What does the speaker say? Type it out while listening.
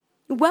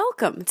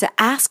Welcome to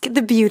Ask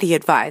the Beauty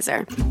Advisor,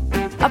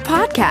 a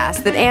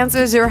podcast that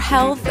answers your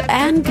health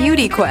and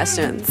beauty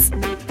questions.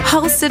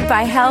 Hosted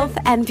by health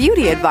and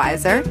beauty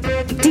advisor,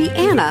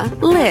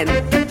 Deanna Lynn.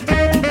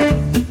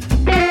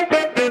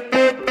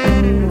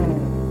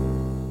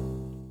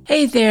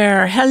 Hey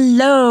there.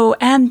 Hello,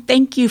 and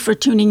thank you for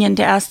tuning in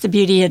to Ask the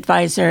Beauty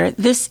Advisor.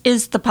 This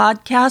is the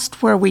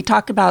podcast where we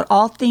talk about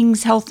all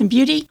things health and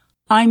beauty.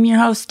 I'm your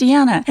host,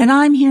 Deanna, and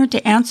I'm here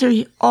to answer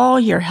all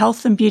your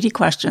health and beauty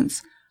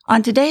questions.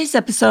 On today's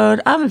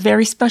episode, I have a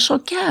very special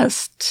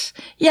guest.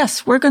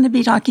 Yes, we're going to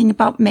be talking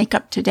about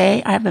makeup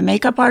today. I have a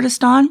makeup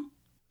artist on.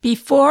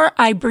 Before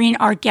I bring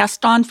our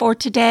guest on for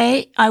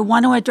today, I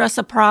want to address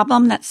a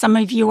problem that some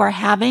of you are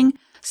having.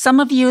 Some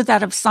of you that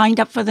have signed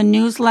up for the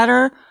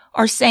newsletter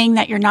are saying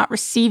that you're not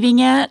receiving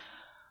it.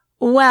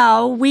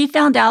 Well, we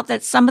found out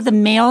that some of the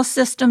mail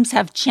systems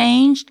have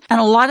changed, and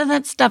a lot of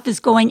that stuff is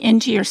going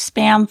into your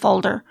spam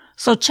folder.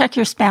 So check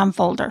your spam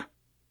folder.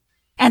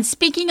 And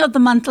speaking of the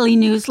monthly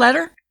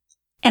newsletter,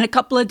 in a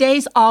couple of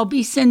days, I'll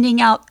be sending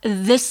out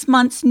this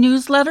month's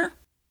newsletter.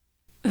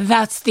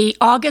 That's the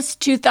August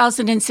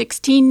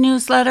 2016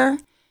 newsletter.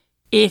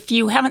 If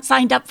you haven't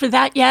signed up for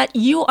that yet,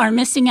 you are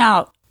missing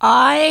out.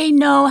 I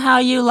know how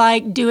you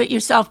like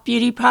do-it-yourself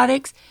beauty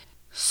products,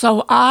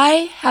 so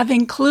I have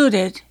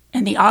included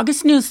in the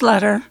August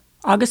newsletter,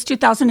 August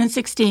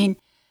 2016,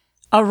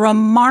 a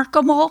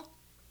remarkable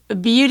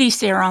beauty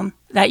serum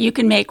that you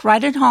can make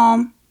right at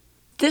home.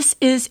 This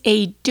is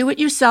a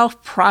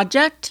do-it-yourself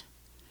project.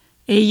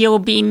 You'll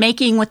be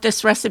making with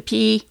this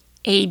recipe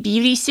a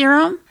beauty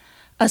serum,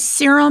 a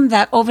serum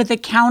that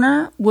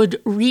over-the-counter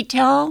would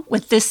retail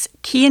with this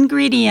key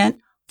ingredient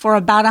for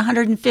about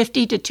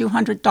 $150 to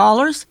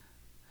 $200.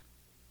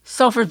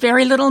 So for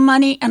very little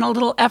money and a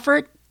little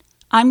effort,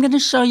 I'm going to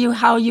show you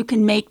how you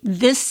can make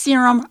this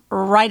serum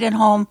right at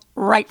home,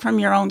 right from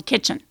your own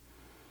kitchen.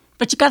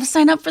 But you got to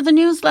sign up for the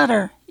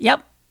newsletter.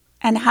 Yep.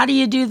 And how do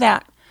you do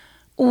that?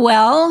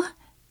 Well,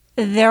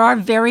 there are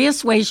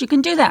various ways you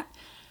can do that.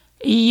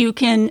 You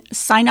can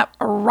sign up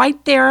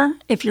right there.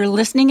 If you're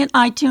listening in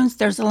iTunes,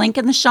 there's a link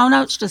in the show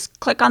notes.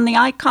 Just click on the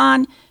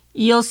icon.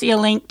 You'll see a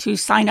link to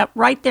sign up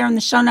right there in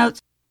the show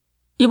notes.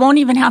 You won't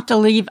even have to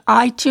leave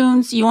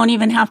iTunes. You won't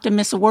even have to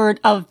miss a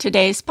word of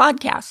today's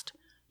podcast.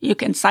 You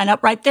can sign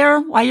up right there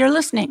while you're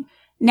listening.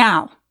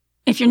 Now,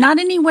 if you're not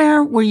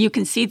anywhere where you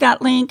can see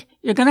that link,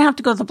 you're going to have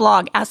to go to the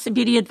blog,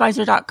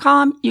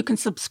 askthebeautyadvisor.com. You can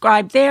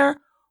subscribe there,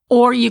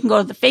 or you can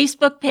go to the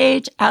Facebook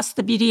page, Ask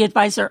the Beauty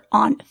Advisor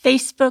on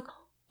Facebook.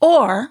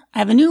 Or I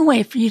have a new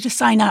way for you to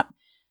sign up.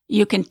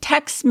 You can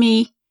text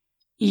me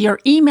your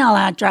email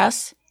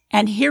address,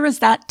 and here is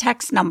that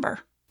text number.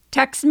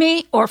 Text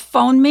me or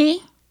phone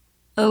me.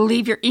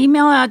 Leave your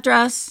email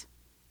address,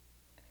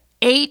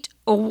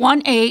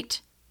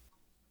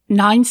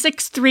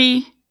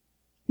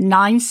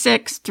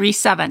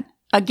 818-963-9637.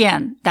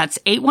 Again, that's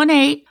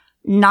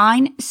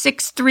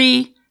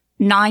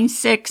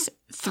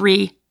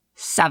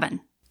 818-963-9637.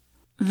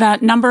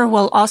 That number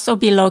will also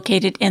be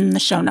located in the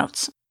show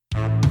notes.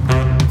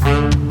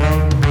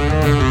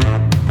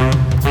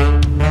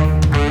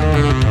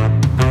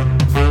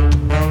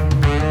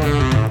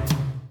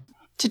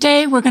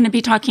 Today, we're going to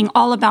be talking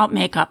all about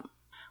makeup.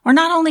 We're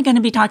not only going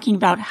to be talking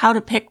about how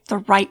to pick the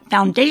right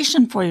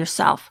foundation for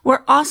yourself,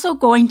 we're also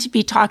going to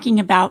be talking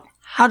about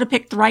how to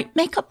pick the right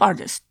makeup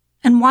artist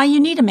and why you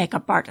need a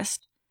makeup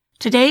artist.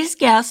 Today's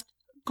guest,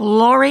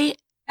 Glory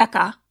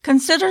Eke,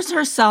 considers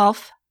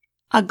herself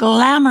a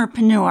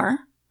glamourpreneur.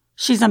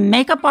 She's a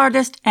makeup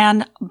artist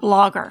and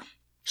blogger.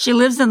 She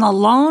lives in the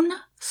Lone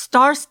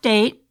Star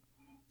State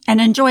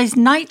and enjoys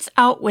nights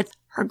out with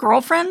her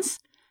girlfriends.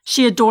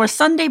 She adores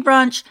Sunday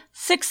brunch,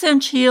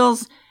 6-inch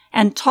heels,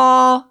 and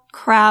tall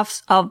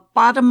crafts of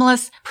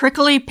bottomless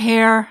prickly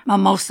pear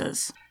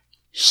mimosas.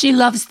 She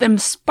loves them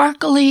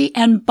sparkly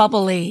and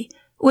bubbly,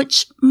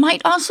 which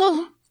might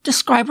also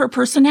describe her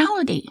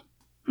personality.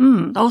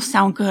 Those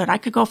sound good. I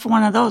could go for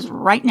one of those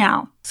right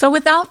now. So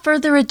without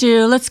further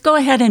ado, let's go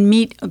ahead and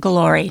meet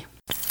Glory.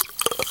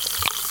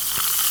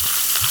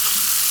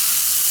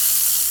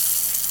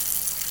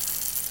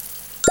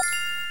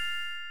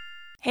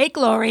 Hey,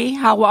 Glory,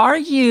 how are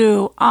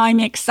you?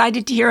 I'm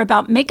excited to hear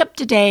about makeup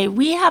today.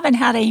 We haven't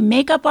had a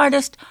makeup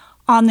artist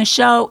on the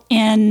show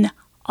in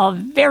a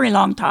very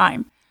long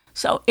time,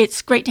 so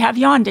it's great to have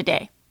you on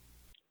today.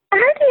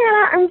 Hi,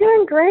 Deanna. I'm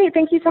doing great.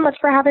 Thank you so much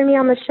for having me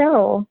on the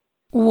show.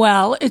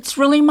 Well, it's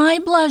really my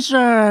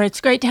pleasure.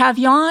 It's great to have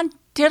you on.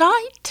 Did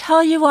I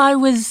tell you I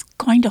was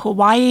going to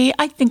Hawaii?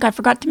 I think I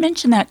forgot to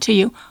mention that to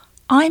you.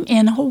 I'm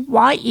in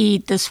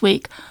Hawaii this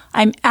week.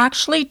 I'm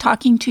actually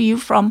talking to you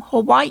from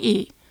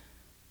Hawaii.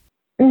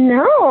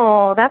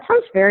 No, that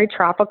sounds very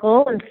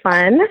tropical and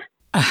fun.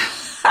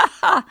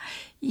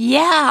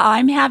 Yeah,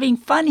 I'm having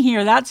fun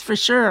here, that's for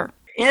sure.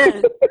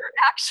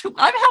 Actually,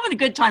 I'm having a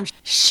good time.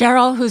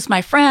 Cheryl, who's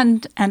my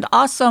friend and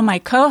also my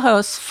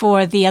co-host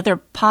for the other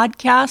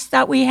podcast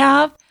that we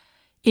have,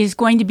 is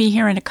going to be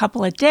here in a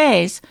couple of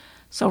days.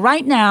 So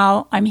right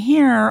now, I'm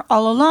here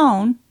all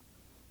alone,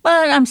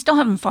 but I'm still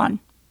having fun.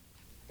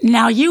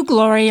 Now you,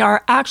 Glory,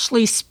 are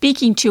actually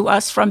speaking to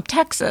us from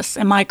Texas.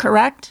 Am I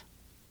correct?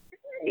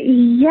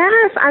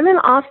 Yes, I'm in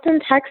Austin,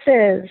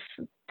 Texas.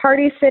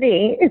 Party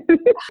City.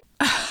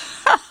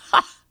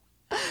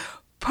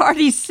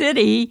 Party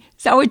City?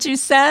 Is that what you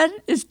said?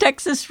 Is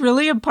Texas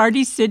really a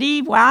party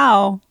city?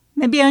 Wow.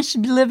 Maybe I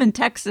should live in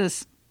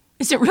Texas.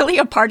 Is it really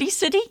a party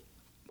city?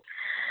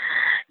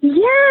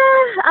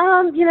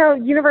 Yeah,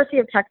 University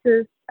of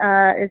Texas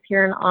is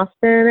here in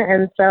Austin,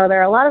 and so there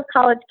are a lot of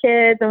college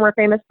kids, and we're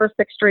famous for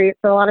 6th Street,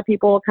 so a lot of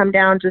people will come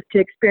down just to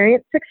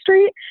experience 6th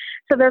Street.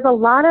 So there's a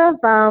lot of,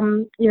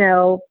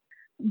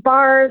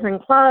 bars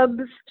and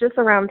clubs just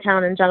around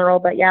town in general,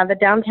 but yeah, the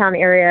downtown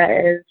area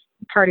is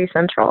party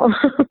central.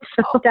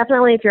 So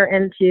definitely if you're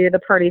into the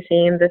party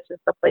scene, this is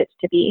the place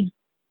to be.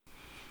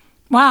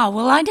 Wow,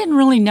 well, I didn't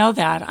really know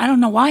that. I don't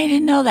know why I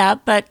didn't know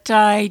that, but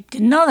I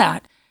didn't know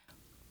that.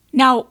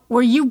 Now,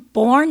 were you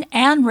born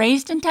and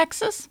raised in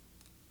Texas?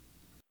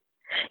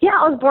 Yeah,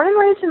 I was born and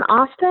raised in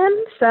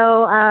Austin.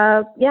 So,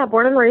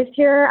 born and raised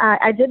here.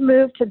 I did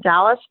move to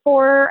Dallas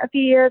for a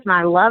few years, and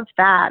I loved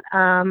that.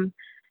 I'm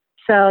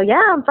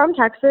from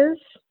Texas.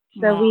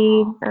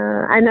 So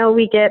I know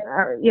we get,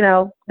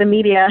 the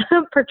media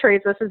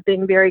portrays us as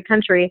being very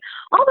country,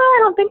 although I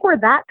don't think we're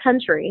that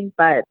country,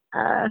 but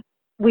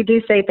we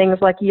do say things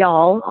like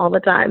y'all all the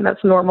time.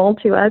 That's normal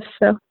to us.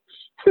 So.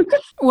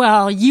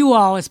 Well, you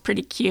all is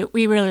pretty cute.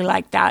 We really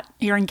like that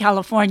here in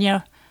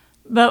California.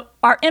 But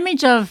our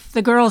image of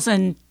the girls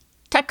in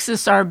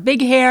Texas are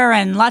big hair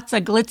and lots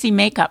of glitzy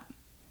makeup.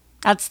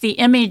 That's the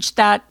image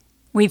that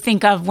we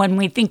think of when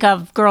we think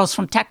of girls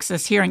from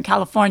Texas here in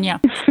California.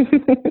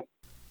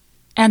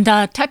 And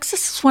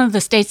Texas is one of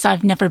the states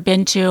I've never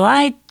been to.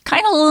 I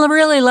kind of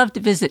really love to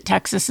visit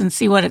Texas and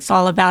see what it's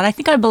all about. I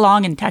think I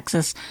belong in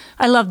Texas.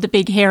 I love the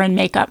big hair and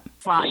makeup.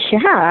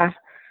 Yeah.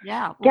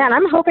 Yeah. Yeah, and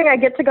I'm hoping I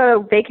get to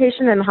go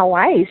vacation in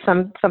Hawaii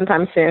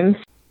sometime soon.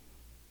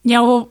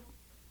 Yeah, well,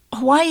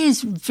 Hawaii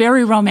is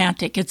very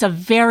romantic. It's a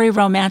very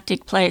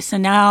romantic place.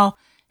 And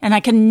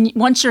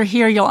once you're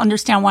here, you'll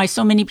understand why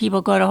so many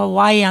people go to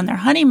Hawaii on their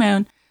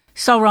honeymoon.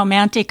 So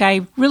romantic.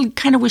 I really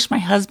kind of wish my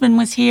husband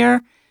was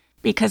here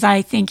because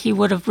I think he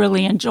would have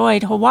really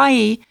enjoyed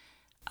Hawaii.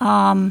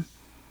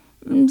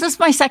 This is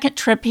my second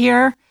trip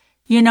here.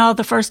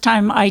 The first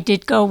time I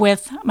did go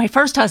with my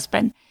first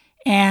husband.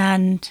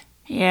 And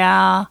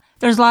yeah,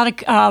 there's a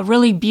lot of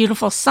really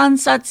beautiful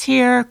sunsets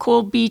here,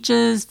 cool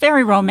beaches,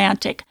 very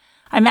romantic.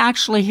 I'm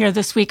actually here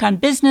this week on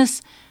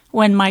business.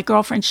 When my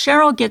girlfriend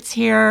Cheryl gets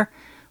here,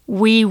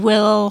 we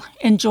will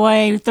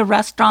enjoy the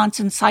restaurants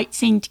and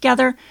sightseeing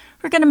together.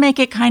 We're going to make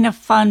it kind of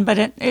fun, but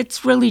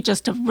it's really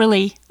just a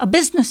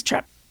business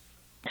trip.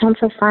 Sounds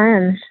so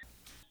fun.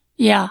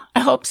 Yeah,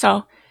 I hope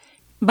so.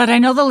 But I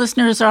know the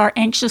listeners are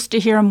anxious to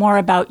hear more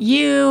about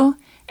you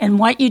and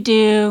what you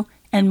do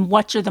and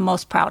what you're the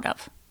most proud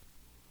of.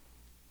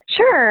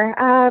 Sure.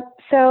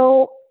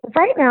 So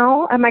right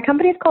now, my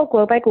company is called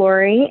Glow by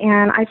Glory,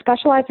 and I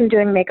specialize in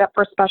doing makeup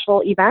for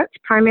special events.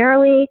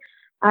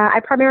 I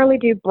primarily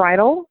do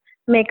bridal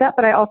makeup,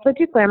 but I also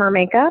do glamour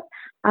makeup.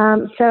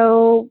 That's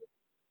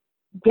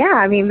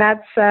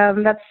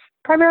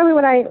primarily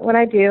what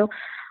I do.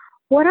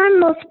 What I'm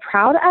most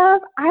proud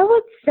of, I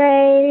would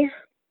say,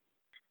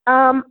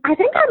 I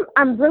think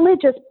I'm really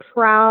just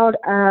proud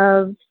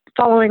of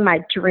following my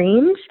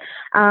dreams,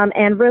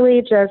 and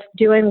really just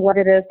doing what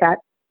it is that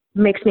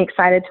makes me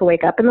excited to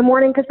wake up in the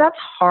morning, because that's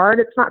hard.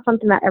 It's not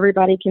something that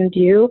everybody can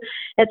do.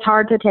 It's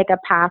hard to take a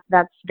path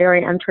that's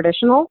very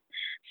untraditional.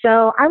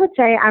 So I would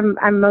say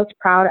I'm most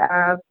proud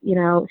of,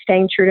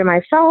 staying true to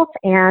myself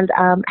and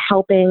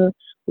helping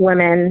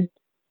women,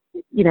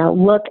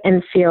 look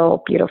and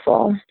feel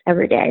beautiful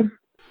every day.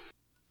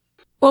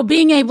 Well,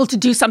 being able to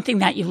do something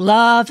that you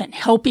love and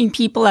helping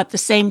people at the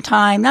same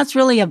time, that's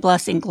really a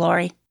blessing,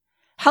 Glory.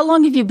 How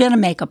long have you been a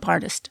makeup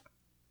artist?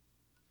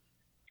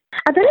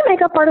 I've been a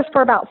makeup artist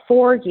for about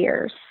 4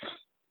 years.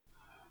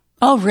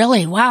 Oh,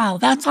 really? Wow,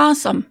 that's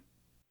awesome.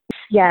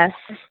 Yes,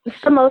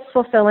 it's the most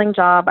fulfilling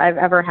job I've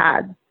ever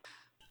had.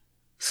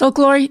 So,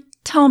 Glory,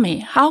 tell me,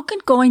 how can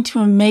going to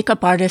a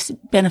makeup artist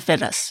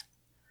benefit us?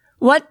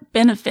 What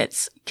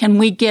benefits can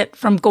we get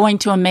from going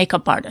to a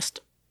makeup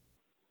artist?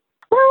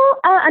 Well,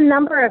 a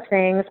number of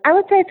things. I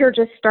would say if you're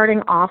just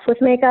starting off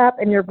with makeup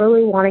and you're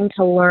really wanting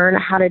to learn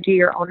how to do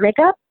your own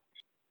makeup,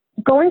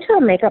 going to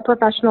a makeup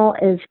professional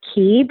is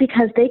key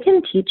because they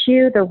can teach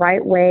you the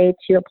right way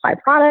to apply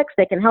products.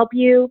 They can help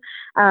you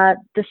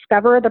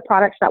discover the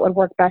products that would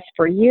work best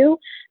for you.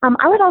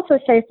 I would also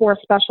say for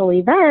special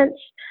events,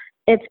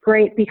 it's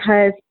great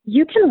because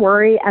you can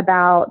worry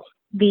about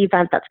the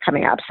event that's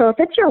coming up. So if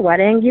it's your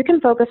wedding, you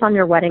can focus on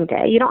your wedding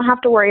day. You don't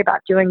have to worry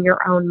about doing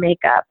your own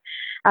makeup.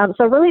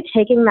 So really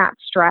taking that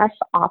stress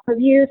off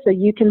of you so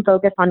you can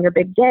focus on your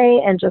big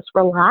day and just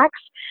relax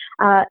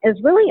is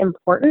really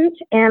important.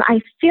 And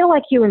I feel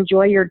like you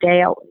enjoy your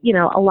day,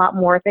 a lot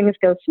more. Things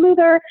go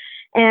smoother.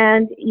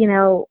 And,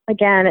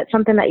 again, it's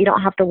something that you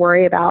don't have to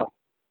worry about.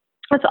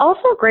 It's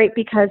also great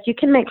because you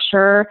can make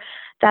sure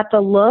that the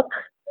look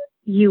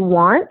you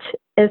want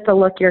is the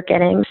look you're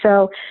getting.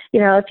 So,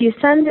 if you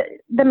send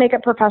the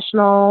makeup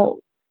professional,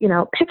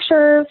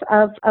 pictures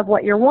of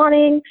what you're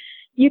wanting,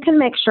 you can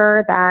make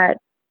sure that,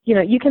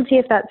 you can see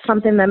if that's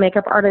something the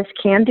makeup artist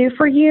can do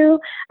for you.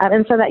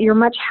 And so that you're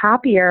much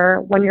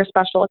happier when your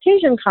special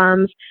occasion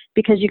comes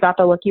because you got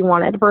the look you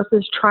wanted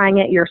versus trying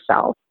it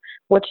yourself,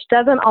 which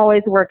doesn't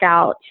always work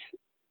out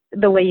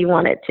the way you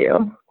want it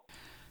to.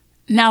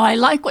 Now, I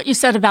like what you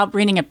said about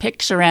bringing a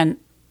picture in.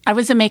 I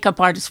was a makeup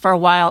artist for a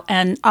while,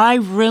 and I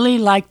really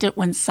liked it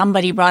when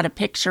somebody brought a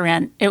picture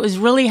in. It was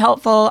really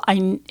helpful.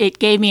 It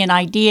gave me an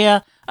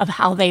idea of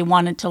how they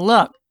wanted to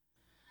look.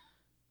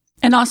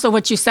 And also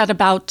what you said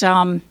about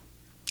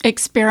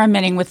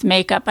experimenting with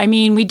makeup. I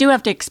mean, we do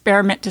have to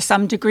experiment to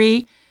some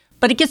degree,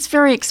 but it gets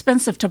very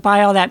expensive to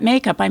buy all that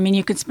makeup. I mean,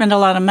 you could spend a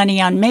lot of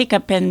money on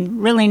makeup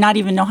and really not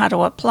even know how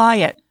to apply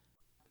it.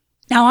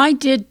 Now, I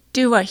did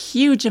do a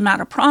huge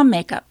amount of prom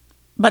makeup,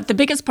 but the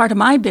biggest part of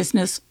my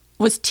business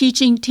was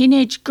teaching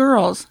teenage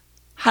girls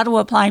how to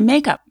apply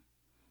makeup.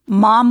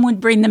 Mom would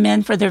bring them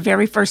in for their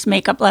very first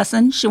makeup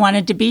lesson. She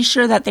wanted to be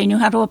sure that they knew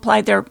how to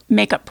apply their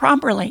makeup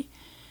properly.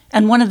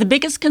 And one of the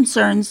biggest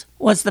concerns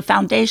was the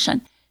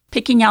foundation,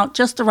 picking out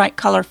just the right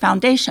color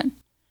foundation.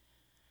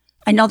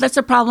 I know that's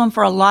a problem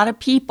for a lot of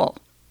people.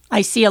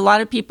 I see a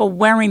lot of people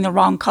wearing the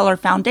wrong color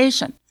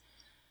foundation.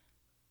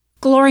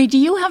 Glory, do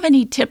you have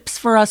any tips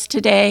for us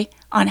today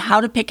on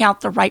how to pick out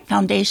the right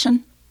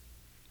foundation?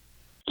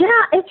 Yeah,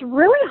 it's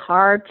really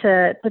hard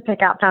to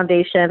pick out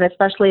foundation,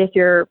 especially if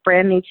you're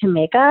brand new to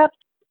makeup.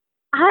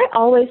 I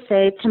always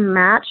say to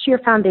match your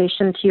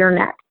foundation to your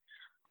neck.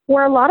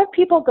 Where a lot of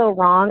people go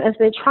wrong is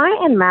they try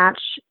and match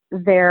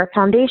their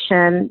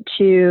foundation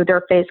to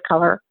their face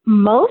color.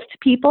 Most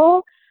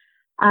people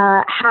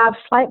have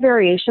slight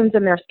variations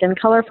in their skin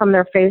color from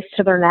their face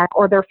to their neck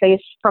or their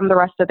face from the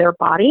rest of their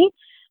body.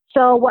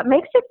 So what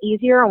makes it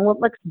easier and what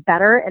looks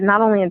better, and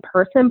not only in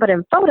person but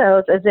in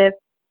photos, is if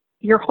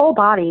your whole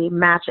body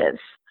matches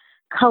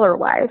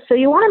color-wise. So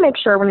you want to make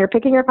sure when you're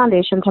picking your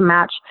foundation to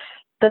match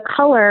the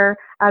color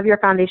of your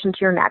foundation to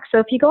your neck. So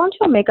if you go into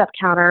a makeup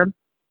counter,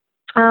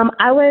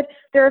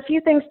 there are a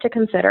few things to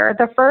consider.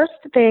 The first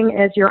thing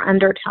is your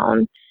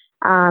undertone.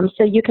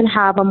 So you can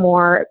have a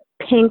more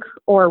pink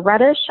or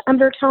reddish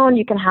undertone.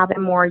 You can have a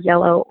more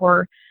yellow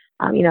or,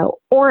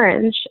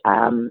 orange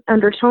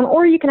undertone,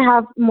 or you can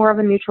have more of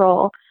a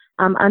neutral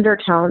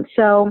undertone.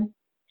 So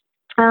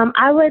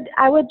I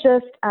would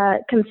just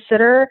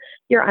consider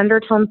your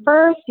undertone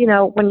first.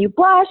 When you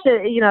blush,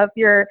 if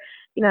you're,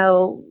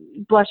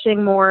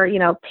 blushing more,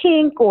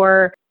 pink,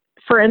 or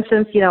for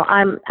instance,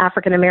 I'm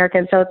African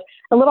American, so it's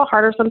a little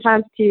harder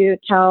sometimes to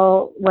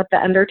tell what the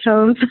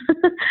undertones,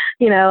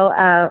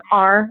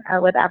 are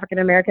with African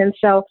Americans.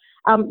 So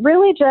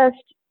really just,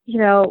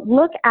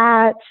 look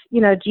at,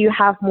 do you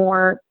have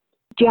more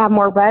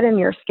red in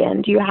your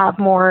skin? Do you have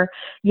more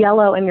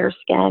yellow in your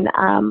skin?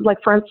 Like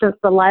for instance,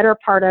 the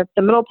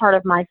middle part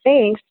of my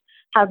face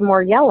has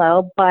more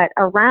yellow, but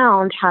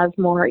around has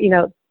more,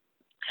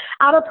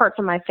 outer parts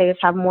of my face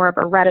have more of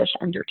a reddish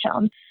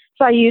undertone.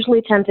 So I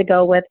usually tend to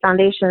go with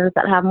foundations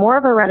that have more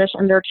of a reddish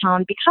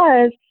undertone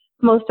because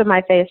most of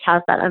my face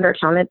has that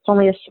undertone. It's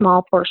only a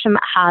small portion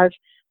that has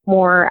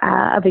more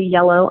of a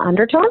yellow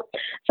undertone.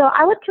 So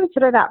I would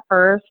consider that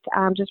first.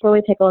 Just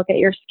really take a look at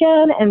your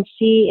skin and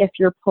see if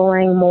you're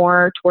pulling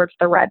more towards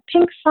the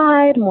red-pink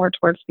side, more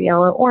towards the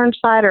yellow-orange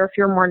side, or if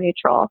you're more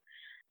neutral.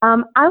 I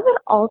would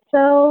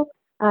also,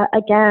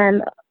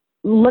 again,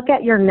 look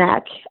at your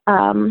neck.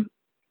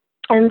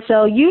 And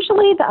so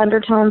usually the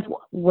undertones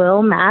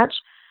will match.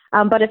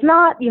 But if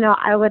not,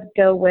 I would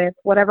go with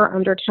whatever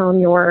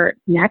undertone your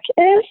neck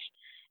is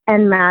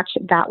and match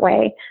that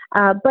way.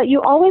 But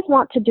you always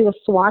want to do a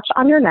swatch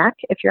on your neck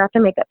if you're at the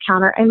makeup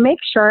counter and make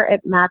sure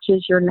it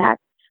matches your neck.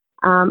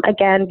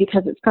 Again,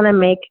 because it's going to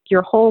make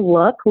your whole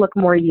look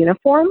more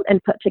uniform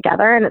and put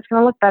together, and it's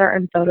going to look better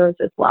in photos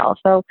as well.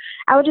 So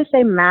I would just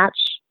say match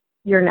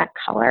your neck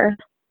color.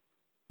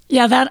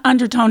 Yeah, that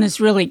undertone is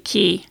really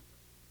key.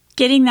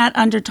 Getting that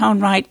undertone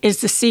right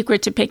is the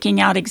secret to picking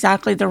out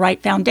exactly the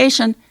right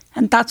foundation,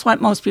 and that's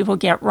what most people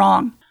get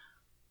wrong.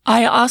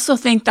 I also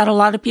think that a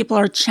lot of people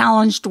are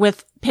challenged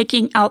with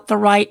picking out the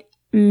right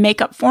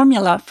makeup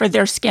formula for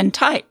their skin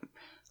type.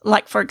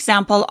 Like, for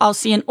example, I'll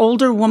see an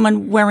older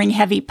woman wearing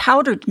heavy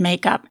powdered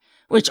makeup,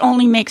 which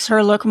only makes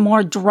her look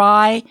more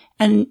dry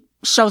and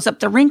shows up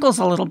the wrinkles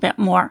a little bit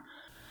more.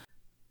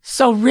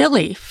 So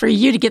really, for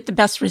you to get the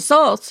best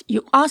results,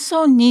 you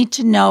also need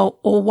to know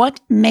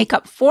what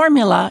makeup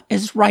formula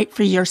is right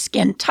for your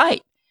skin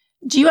type.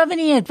 Do you have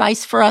any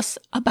advice for us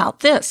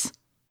about this?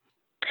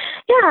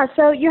 Yeah,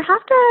 so you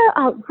have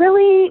to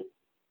really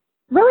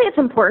it's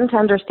important to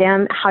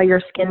understand how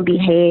your skin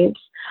behaves.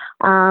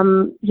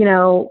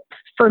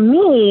 For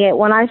me,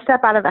 when I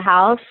step out of the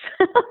house,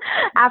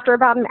 after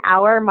about an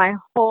hour,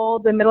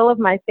 the middle of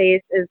my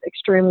face is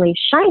extremely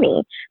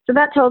shiny. So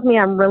that tells me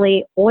I'm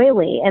really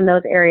oily in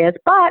those areas,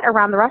 but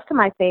around the rest of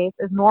my face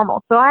is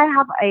normal. So I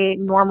have a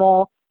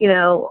normal,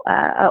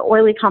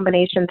 oily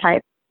combination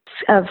type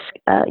of,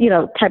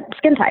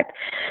 skin type.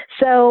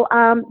 So,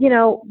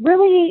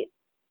 really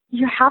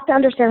you have to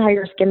understand how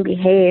your skin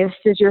behaves.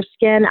 Does your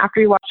skin,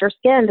 after you wash your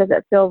skin, does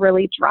it feel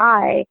really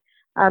dry?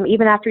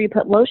 Even after you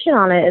put lotion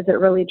on it, is it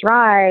really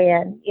dry?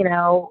 And,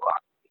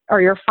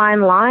 are your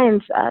fine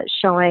lines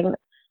showing,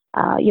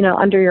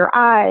 under your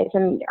eyes?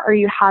 And are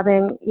you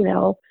having,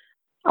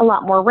 a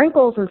lot more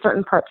wrinkles in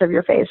certain parts of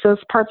your face? Those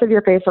parts of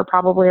your face are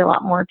probably a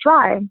lot more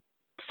dry.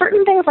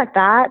 Certain things like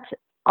that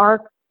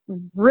are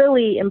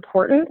really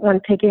important when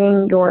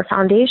picking your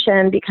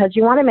foundation, because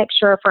you want to make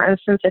sure, for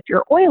instance, if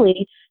you're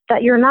oily,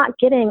 that you're not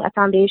getting a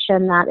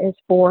foundation that is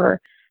for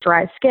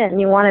dry skin.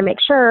 You want to make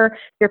sure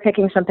you're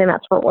picking something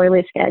that's for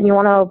oily skin. You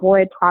want to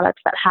avoid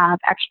products that have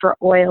extra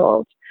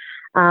oils.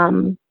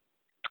 And,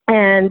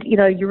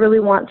 you really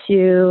want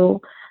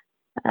to,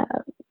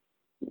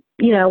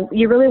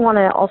 you really want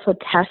to also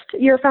test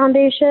your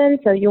foundation.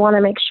 So you want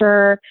to make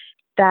sure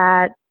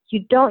that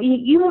you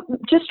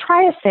just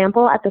try a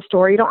sample at the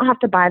store. You don't have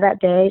to buy that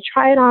day.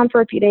 Try it on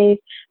for a few days.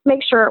 Make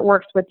sure it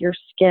works with your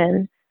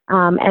skin,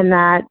 and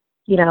that,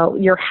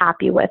 you're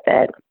happy with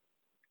it.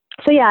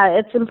 So yeah,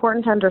 it's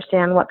important to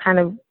understand what kind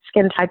of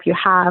skin type you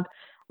have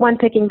when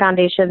picking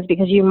foundations,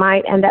 because you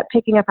might end up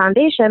picking a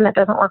foundation that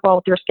doesn't work well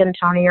with your skin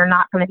tone, and you're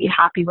not going to be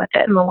happy with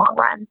it in the long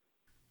run.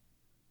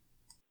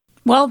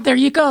 Well, there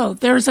you go.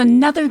 There's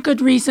another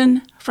good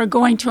reason for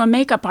going to a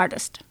makeup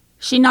artist.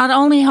 She not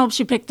only helps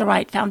you pick the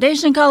right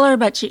foundation color,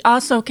 but she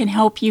also can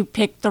help you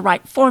pick the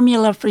right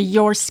formula for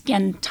your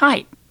skin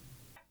type.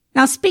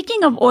 Now,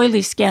 speaking of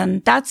oily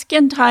skin, that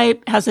skin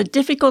type has a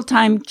difficult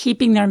time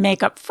keeping their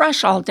makeup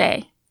fresh all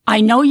day. I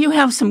know you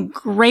have some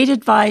great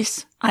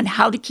advice on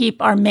how to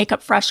keep our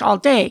makeup fresh all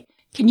day.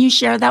 Can you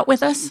share that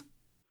with us?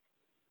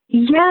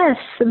 Yes.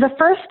 The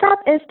first step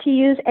is to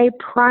use a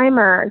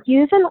primer.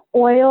 Use an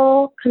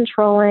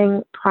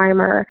oil-controlling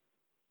primer.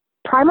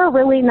 Primer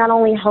really not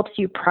only helps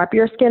you prep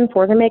your skin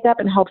for the makeup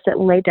and helps it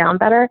lay down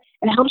better,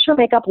 it helps your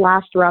makeup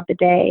last throughout the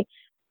day.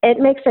 It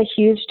makes a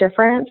huge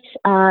difference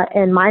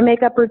in my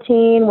makeup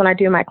routine. When I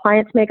do my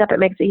clients' makeup, it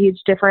makes a huge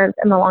difference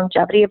in the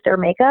longevity of their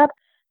makeup.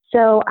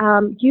 So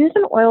use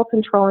an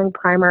oil-controlling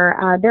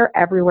primer. They're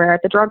everywhere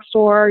at the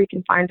drugstore. You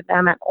can find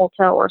them at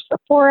Ulta or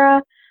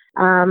Sephora.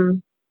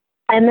 And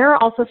there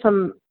are also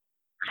some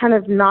kind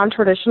of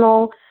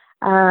non-traditional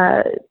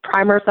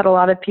primers that a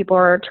lot of people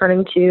are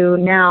turning to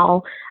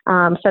now,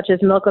 such as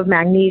milk of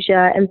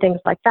magnesia and things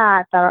like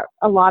that, that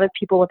a lot of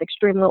people with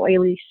extremely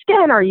oily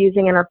skin are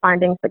using and are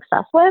finding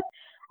success with.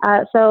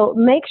 So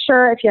make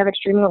sure, if you have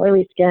extremely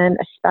oily skin,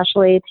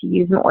 especially, to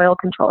use an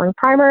oil-controlling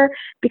primer,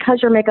 because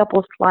your makeup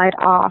will slide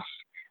off,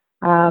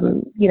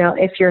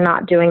 if you're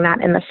not doing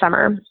that in the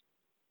summer.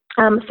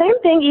 Same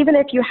thing, even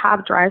if you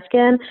have dry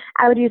skin,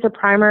 I would use a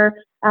primer.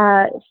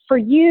 For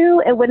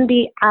you, it wouldn't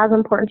be as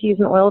important to use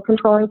an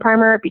oil-controlling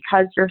primer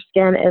because your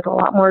skin is a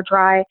lot more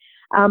dry.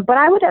 But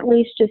I would at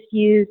least just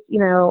use,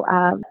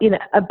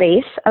 a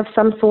base of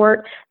some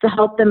sort to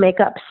help the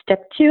makeup stick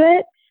to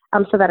it,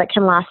 so that it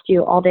can last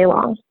you all day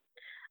long.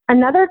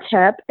 Another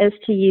tip is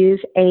to use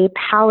a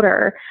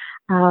powder.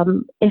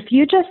 If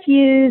you just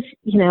use,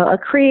 a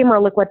cream or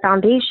liquid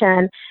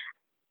foundation,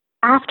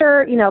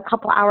 after, a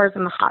couple hours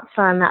in the hot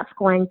sun, that's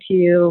going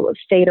to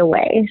fade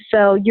away.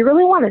 So you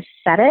really want to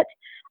set it,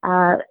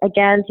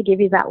 again, to give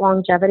you that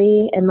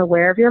longevity in the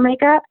wear of your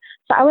makeup.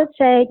 So I would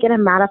say get a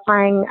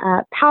mattifying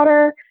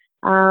powder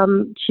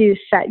to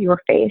set your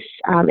face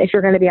if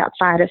you're going to be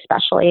outside,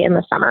 especially in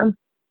the summer.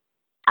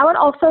 I would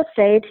also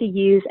say to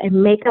use a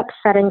makeup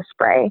setting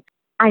spray.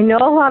 I know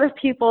a lot of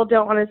people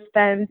don't want to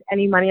spend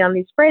any money on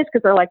these sprays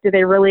because they're like, do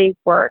they really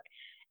work?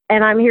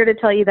 And I'm here to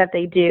tell you that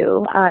they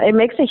do. It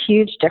makes a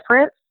huge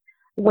difference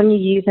when you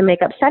use a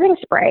makeup setting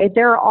spray.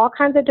 There are all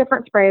kinds of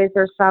different sprays.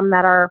 There's some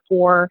that are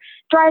for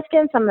dry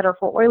skin, some that are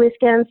for oily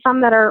skin, some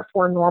that are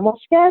for normal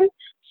skin,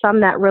 some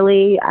that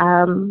really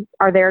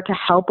are there to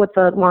help with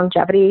the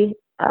longevity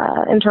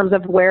in terms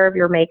of wear of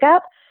your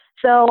makeup.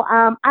 So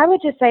I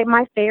would just say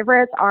my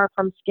favorites are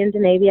from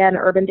Skindinavia and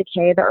Urban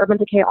Decay. The Urban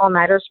Decay All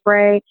Nighter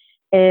Spray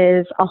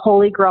is a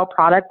holy grail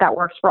product that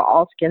works for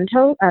all skin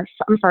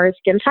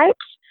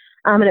types.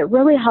 And it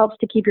really helps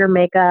to keep your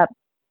makeup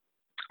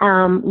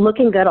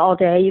looking good all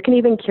day. You can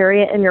even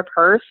carry it in your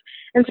purse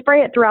and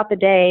spray it throughout the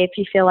day if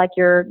you feel like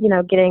you're,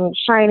 getting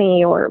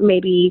shiny, or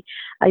maybe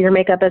your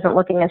makeup isn't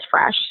looking as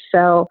fresh.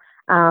 So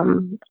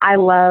I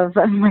love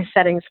my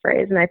setting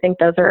sprays, and I think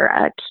those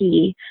are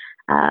key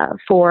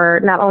for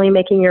not only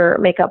making your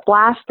makeup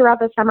last throughout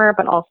the summer,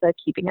 but also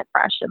keeping it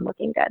fresh and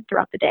looking good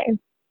throughout the day.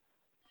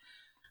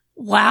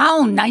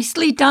 Wow,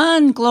 nicely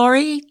done,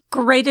 Glory.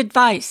 Great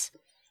advice.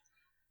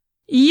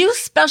 You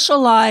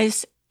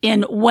specialize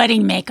in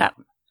wedding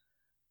makeup.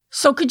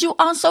 So could you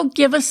also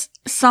give us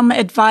some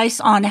advice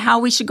on how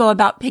we should go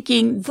about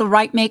picking the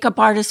right makeup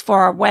artist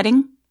for our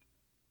wedding?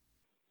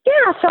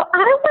 Yeah, so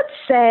I would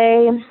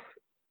say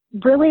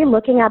really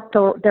looking at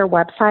their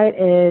website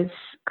is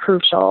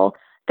crucial.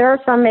 There are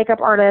some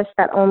makeup artists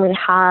that only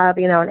have,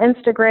 an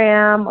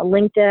Instagram, a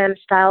LinkedIn,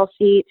 Style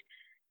Sheet.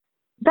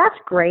 That's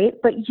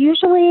great, but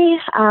usually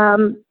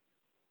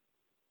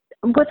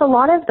with a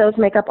lot of those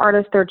makeup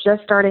artists, they're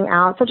just starting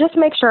out. So just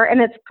make sure,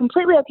 and it's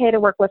completely okay to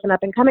work with an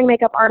up-and-coming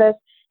makeup artist.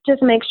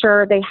 Just make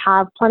sure they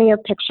have plenty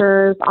of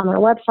pictures on their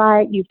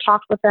website. You've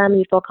talked with them,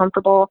 you feel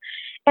comfortable,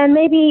 and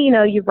maybe,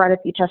 you've read a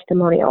few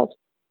testimonials.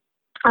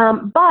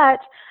 But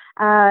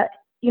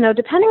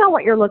depending on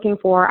what you're looking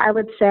for, I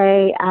would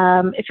say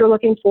if you're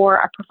looking for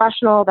a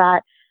professional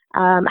that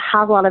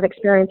has a lot of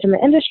experience in the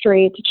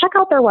industry, to check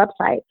out their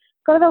website.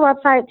 Go to their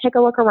website, take a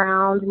look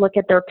around, look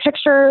at their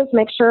pictures,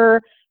 make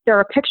sure there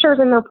are pictures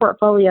in their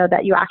portfolio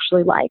that you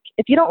actually like.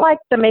 If you don't like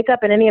the makeup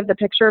in any of the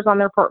pictures on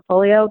their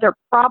portfolio, they're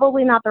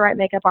probably not the right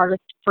makeup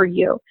artist for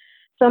you.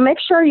 So make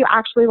sure you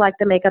actually like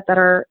the makeup that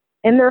are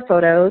in their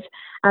photos.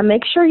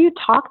 Make sure you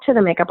talk to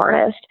the makeup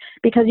artist,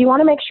 because you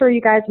want to make sure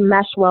you guys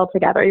mesh well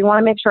together. You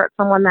want to make sure it's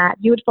someone that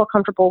you would feel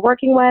comfortable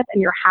working with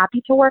and you're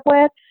happy to work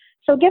with.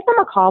 So give them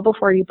a call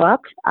before you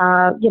book,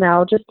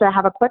 just to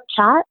have a quick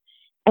chat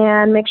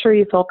and make sure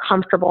you feel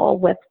comfortable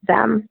with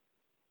them.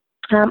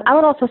 I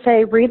would also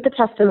say read the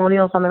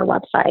testimonials on their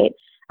website.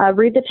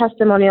 Read the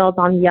testimonials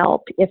on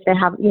Yelp if they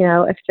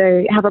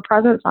have a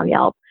presence on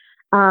Yelp.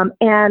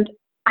 And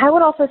I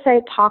would also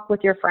say talk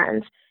with your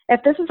friends.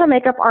 If this is a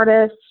makeup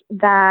artist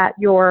that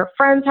your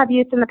friends have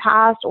used in the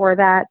past, or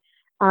that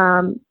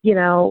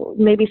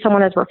maybe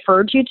someone has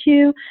referred you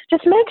to,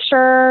 just make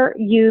sure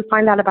you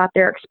find out about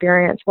their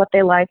experience, what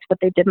they liked, what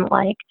they didn't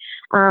like.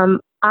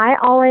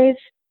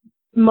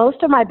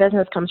 Most of my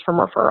business comes from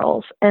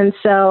referrals. And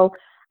so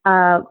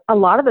a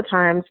lot of the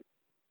times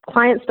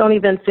clients don't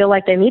even feel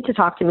like they need to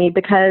talk to me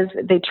because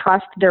they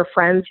trust their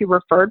friends who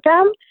referred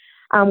them,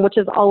 which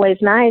is always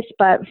nice.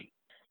 But,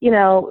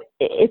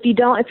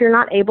 if you're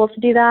not able to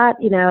do that,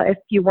 if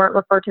you weren't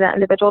referred to that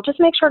individual, just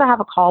make sure to have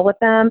a call with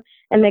them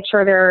and make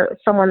sure they're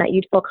someone that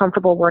you'd feel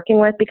comfortable working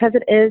with, because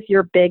it is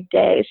your big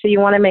day. So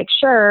you want to make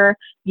sure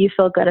you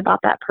feel good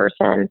about that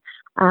person.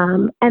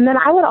 And then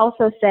I would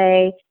also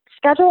say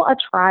schedule a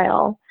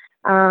trial.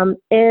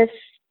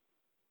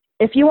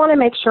 If you want to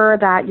make sure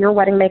that your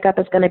wedding makeup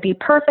is going to be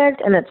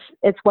perfect and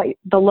it's what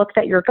the look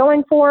that you're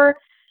going for,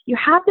 you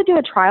have to do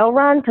a trial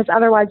run, because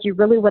otherwise you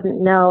really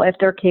wouldn't know if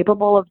they're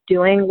capable of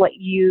doing what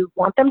you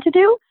want them to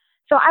do.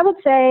 So I would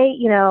say,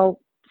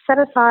 set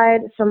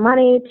aside some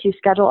money to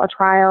schedule a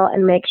trial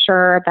and make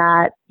sure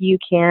that you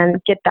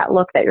can get that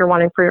look that you're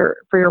wanting for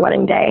your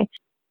wedding day.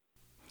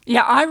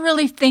 Yeah, I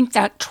really think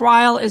that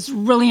trial is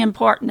really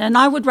important, and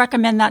I would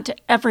recommend that to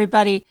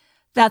everybody,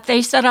 that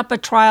they set up a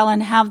trial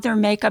and have their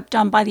makeup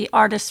done by the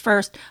artist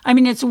first. I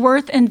mean, it's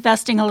worth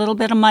investing a little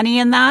bit of money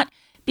in that,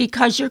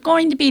 because you're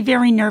going to be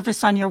very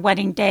nervous on your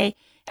wedding day,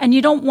 and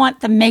you don't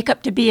want the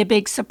makeup to be a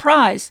big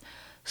surprise.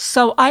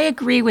 So I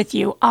agree with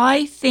you.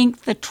 I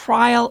think the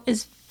trial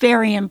is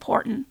very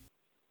important.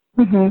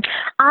 Mm-hmm.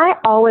 I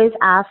always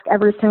ask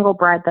every single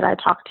bride that I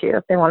talk to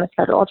if they want to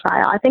schedule a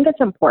trial. I think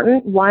it's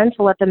important, one,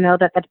 to let them know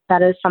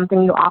that is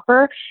something you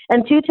offer,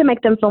 and two, to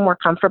make them feel more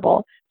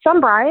comfortable. Some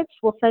brides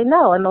will say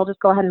no, and they'll just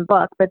go ahead and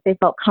book, but they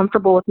felt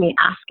comfortable with me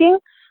asking.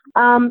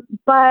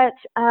 But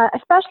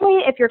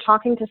especially if you're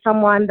talking to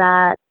someone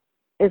that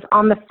is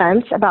on the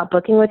fence about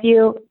booking with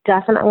you,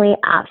 definitely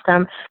ask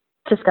them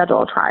to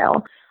schedule a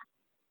trial.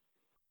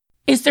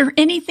 Is there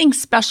anything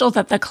special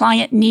that the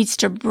client needs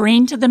to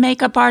bring to the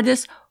makeup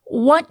artist?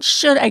 What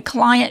should a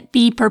client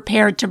be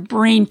prepared to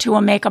bring to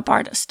a makeup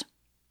artist?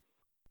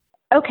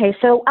 Okay,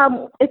 so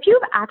if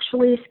you've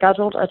actually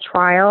scheduled a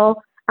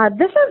trial,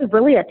 this is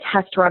really a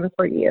test run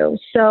for you.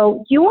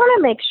 So you want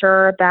to make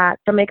sure that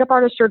the makeup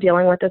artist you're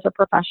dealing with is a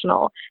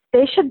professional.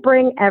 They should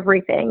bring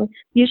everything.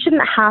 You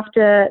shouldn't have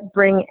to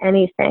bring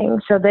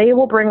anything. So they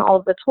will bring all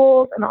of the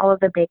tools and all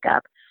of the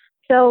makeup.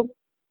 So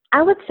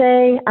I would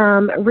say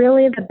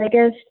really the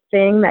biggest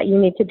thing that you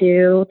need to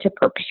do to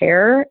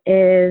prepare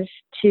is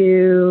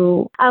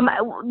there's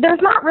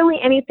not really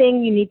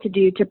anything you need to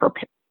do to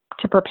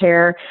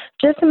prepare.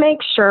 Just make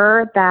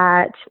sure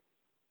that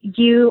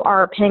you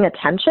are paying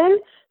attention.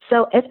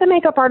 So if the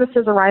makeup artist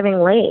is arriving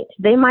late,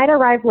 they might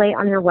arrive late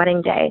on your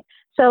wedding day.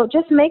 So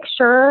just make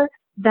sure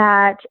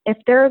that if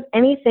there's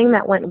anything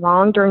that went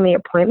wrong during the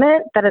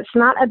appointment, that it's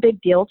not a big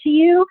deal to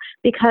you,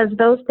 because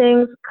those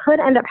things could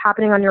end up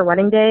happening on your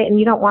wedding day and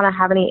you don't want to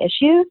have any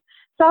issues.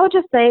 So I would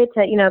just say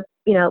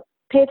to,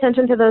 pay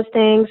attention to those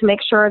things, make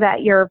sure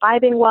that you're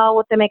vibing well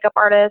with the makeup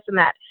artist and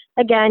that,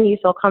 again, you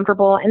feel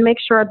comfortable, and make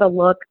sure the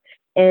look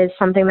is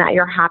something that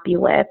you're happy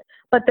with.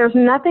 But there's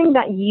nothing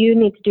that you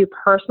need to do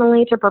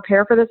personally to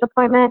prepare for this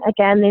appointment.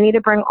 Again, they need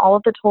to bring all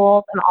of the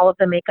tools and all of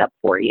the makeup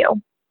for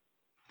you.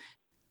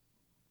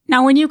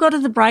 Now, when you go to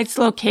the bride's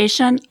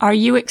location, are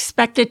you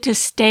expected to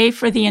stay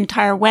for the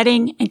entire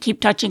wedding and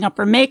keep touching up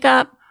her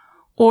makeup?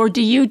 Or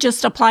do you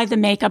just apply the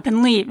makeup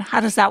and leave?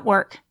 How does that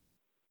work?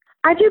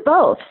 I do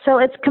both. So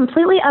it's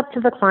completely up to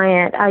the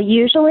client.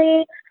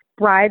 Usually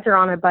brides are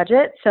on a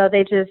budget, so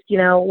they just,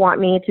 want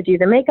me to do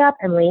the makeup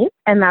and leave,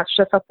 and that's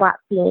just a flat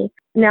fee.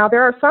 Now,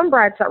 there are some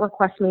brides that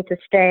request me to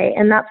stay,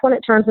 and that's when it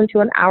turns into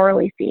an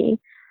hourly fee.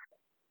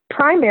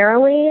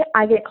 Primarily,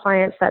 I get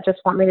clients that just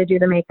want me to do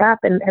the makeup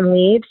and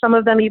leave. Some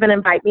of them even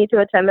invite me to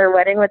attend their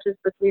wedding, which is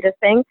the sweetest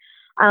thing.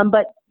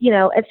 But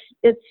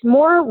it's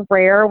more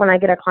rare when I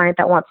get a client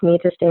that wants me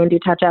to stay and do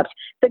touch-ups.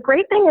 The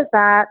great thing is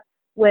that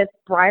with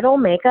bridal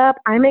makeup,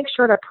 I make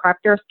sure to prep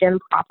their skin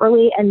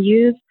properly and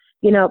use,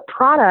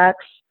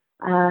 products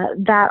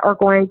that are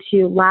going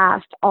to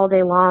last all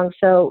day long.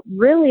 So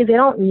really, they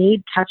don't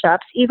need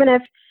touch-ups. Even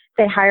if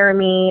they hire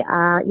me,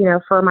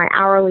 for my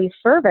hourly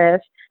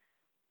service,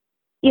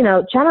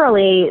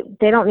 generally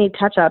they don't need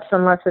touch-ups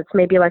unless it's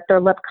maybe like their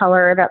lip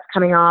color that's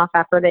coming off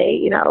after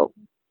they,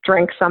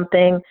 drink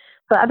something.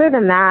 But other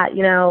than that,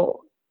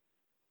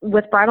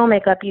 with bridal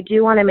makeup, you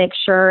do want to make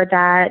sure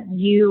that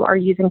you are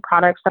using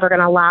products that are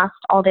going to last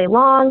all day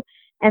long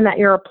and that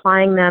you're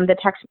applying them. The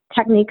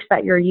techniques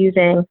that you're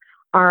using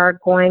are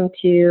going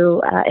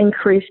to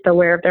increase the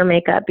wear of their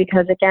makeup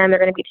because, again, they're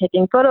going to be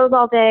taking photos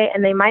all day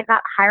and they might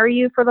not hire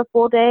you for the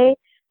full day.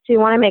 So you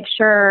want to make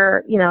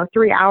sure,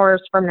 3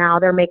 hours from now,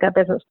 their makeup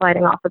isn't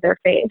sliding off of their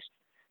face.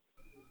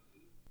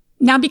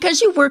 Now, because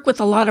you work with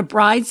a lot of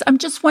brides, I'm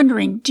just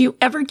wondering, do you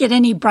ever get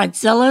any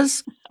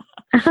bridezillas?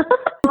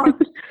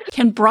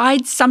 Can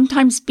brides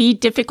sometimes be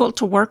difficult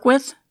to work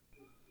with?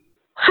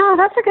 Oh,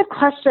 that's a good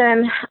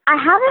question. I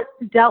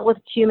haven't dealt with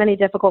too many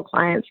difficult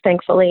clients,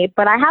 thankfully,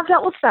 but I have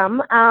dealt with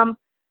some.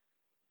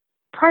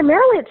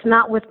 Primarily, it's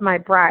not with my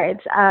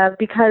brides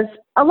because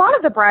a lot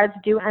of the brides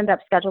do end up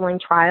scheduling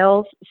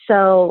trials.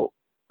 So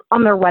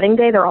on their wedding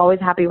day, they're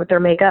always happy with their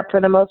makeup for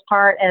the most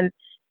part. And,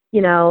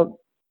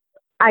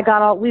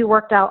 we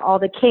worked out all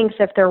the kinks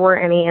if there were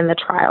any in the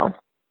trial.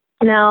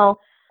 Now,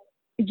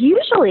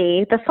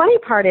 usually the funny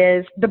part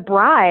is the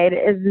bride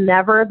is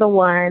never the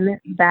one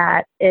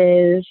that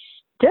is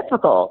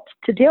difficult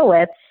to deal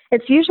with.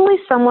 It's usually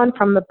someone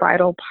from the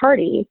bridal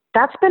party.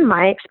 That's been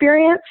my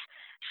experience.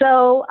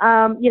 So,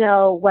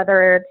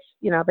 whether it's,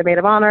 the maid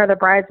of honor, the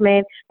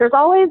bridesmaid, there's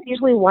always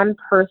usually one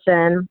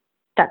person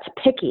that's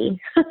picky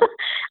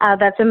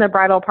that's in the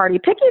bridal party.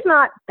 Picky's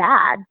not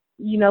bad.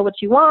 You know what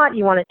you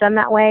want it done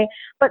that way.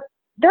 But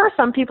there are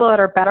some people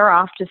that are better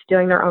off just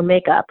doing their own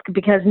makeup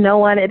because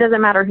it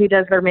doesn't matter who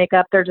does their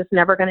makeup. They're just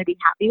never going to be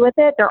happy with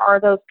it. There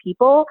are those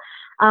people.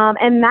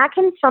 And that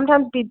can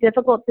sometimes be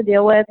difficult to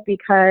deal with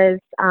because,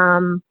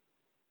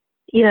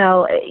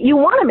 you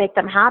want to make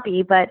them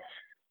happy, but,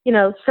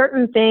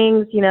 certain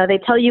things, they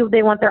tell you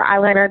they want their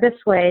eyeliner this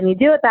way and you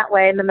do it that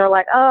way. And then they're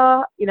like,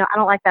 oh, I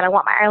don't like that. I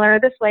want my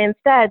eyeliner this way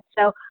instead.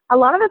 So a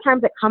lot of the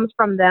times it comes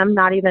from them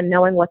not even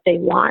knowing what they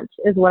want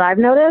is what I've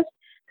noticed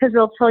because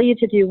they'll tell you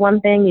to do one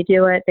thing, you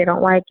do it, they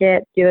don't like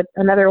it, do it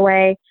another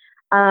way.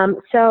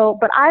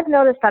 But I've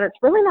noticed that it's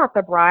really not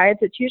the brides.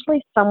 It's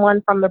usually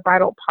someone from the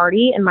bridal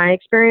party, in my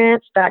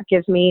experience, that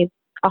gives me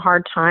a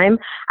hard time.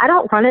 I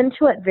don't run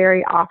into it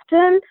very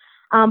often,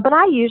 but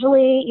I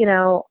usually,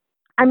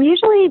 I'm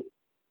usually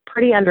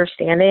pretty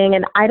understanding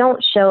and I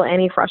don't show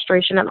any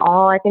frustration at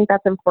all. I think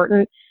that's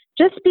important.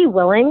 Just be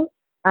willing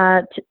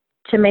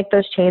to make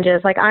those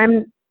changes. Like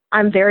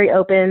I'm very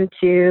open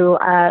to,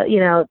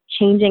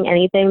 changing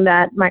anything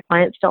that my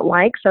clients don't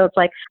like. So it's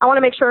like, I want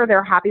to make sure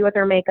they're happy with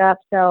their makeup.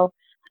 So,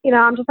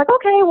 I'm just like,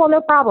 okay, well,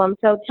 no problem.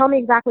 So tell me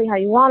exactly how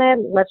you want it.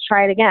 Let's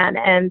try it again.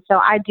 And so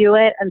I do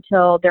it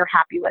until they're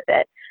happy with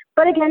it.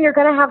 But again, you're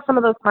going to have some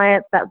of those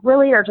clients that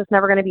really are just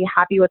never going to be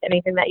happy with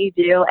anything that you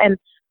do. And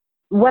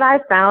what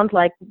I've found,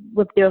 like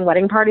with doing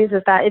wedding parties,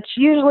 is that it's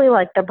usually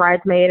like the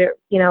bridesmaid,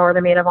 or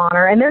the maid of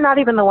honor, and they're not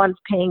even the ones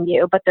paying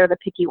you, but they're the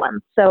picky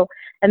ones. So,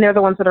 and they're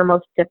the ones that are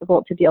most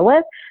difficult to deal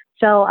with.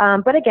 So,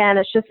 but again,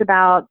 it's just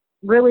about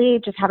really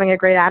just having a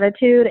great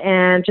attitude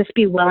and just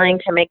be willing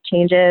to make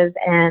changes.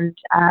 And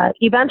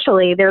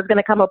eventually there's going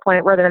to come a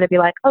point where they're going to be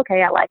like,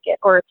 okay, I like it,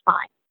 or it's fine.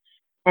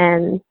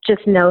 And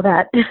just know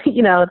that,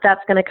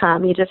 that's going to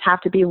come. You just have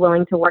to be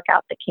willing to work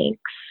out the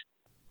kinks.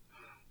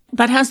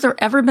 But has there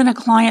ever been a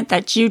client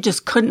that you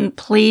just couldn't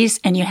please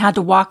and you had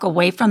to walk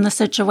away from the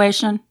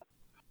situation?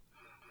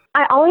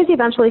 I always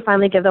eventually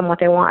finally give them what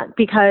they want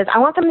because I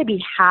want them to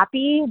be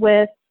happy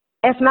with,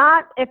 if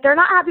they're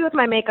not happy with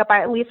my makeup,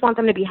 I at least want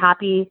them to be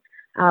happy,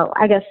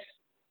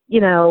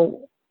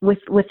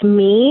 with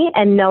me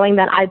and knowing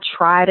that I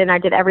tried and I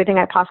did everything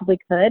I possibly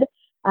could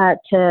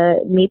to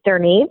meet their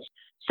needs.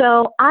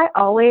 So I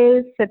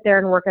always sit there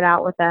and work it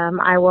out with them.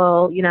 I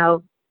will,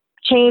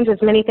 change as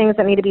many things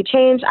that need to be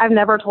changed. I've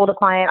never told a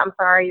client, I'm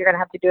sorry, you're going to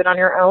have to do it on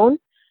your own.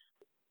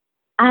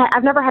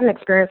 I've never had an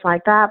experience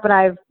like that, but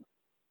I've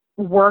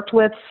worked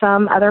with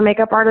some other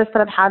makeup artists that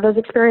have had those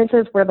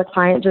experiences where the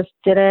client just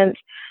didn't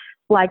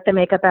like the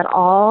makeup at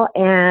all.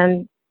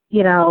 And,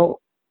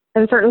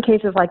 in certain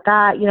cases like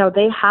that,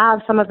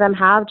 some of them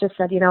have just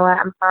said,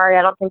 I'm sorry,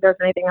 I don't think there's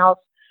anything else,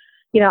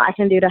 I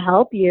can do to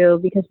help you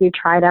because we've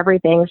tried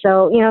everything.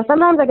 So,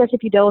 sometimes I guess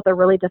if you deal with a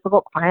really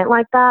difficult client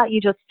like that, you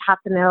just have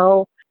to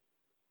know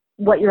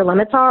what your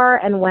limits are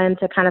and when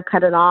to kind of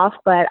cut it off.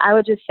 But I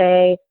would just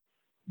say,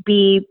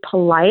 be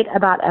polite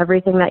about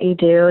everything that you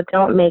do.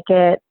 Don't make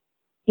it,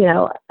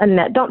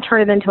 don't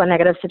turn it into a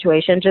negative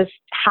situation. Just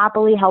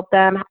happily help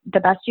them the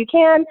best you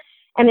can.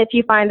 And if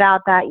you find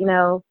out that,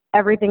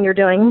 everything you're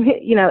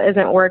doing,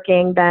 isn't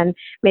working, then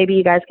maybe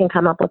you guys can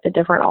come up with a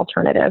different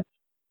alternative.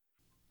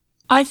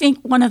 I think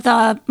one of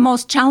the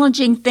most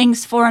challenging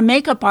things for a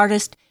makeup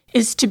artist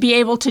is to be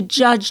able to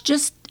judge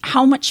just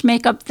how much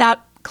makeup that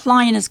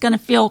client is going to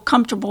feel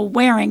comfortable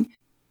wearing.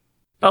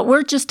 But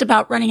we're just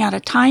about running out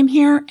of time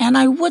here, and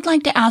I would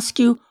like to ask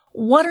you,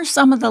 what are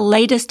some of the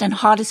latest and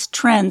hottest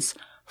trends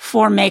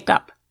for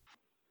makeup?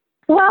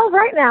 Well,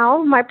 right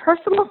now, my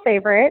personal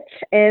favorite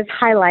is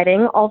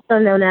highlighting, also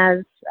known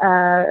as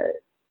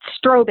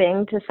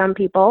strobing to some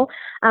people.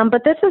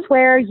 But this is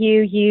where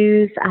you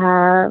use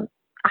a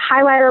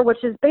highlighter,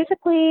 which is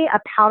basically a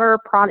powder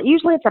product.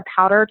 Usually it's a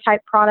powder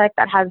type product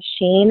that has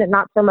sheen,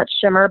 not so much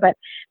shimmer, but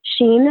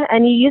sheen.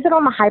 And you use it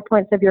on the high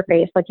points of your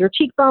face, like your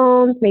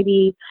cheekbones,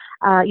 maybe,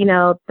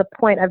 the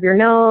point of your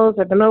nose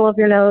or the middle of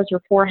your nose,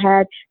 your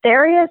forehead, the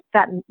areas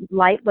that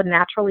light would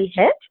naturally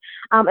hit.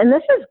 And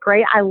this is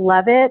great. I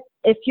love it.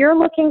 If you're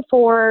looking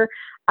for,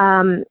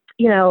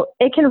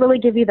 it can really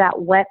give you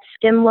that wet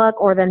skin look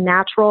or the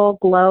natural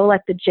glow,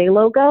 like the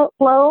J-Lo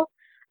glow.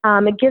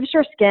 It gives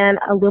your skin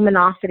a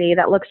luminosity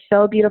that looks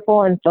so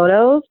beautiful in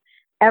photos.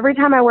 Every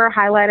time I wear a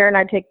highlighter and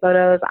I take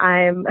photos,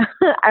 I'm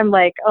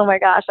like, oh my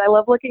gosh, I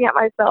love looking at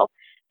myself.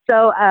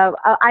 So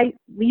I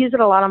use it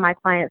a lot on my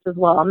clients as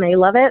well, and they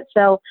love it.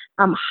 So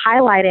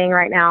highlighting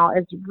right now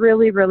is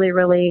really, really,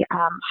 really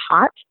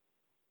hot.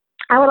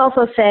 I would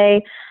also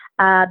say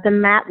the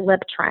matte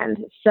lip trend.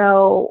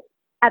 So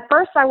at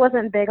first I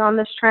wasn't big on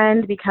this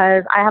trend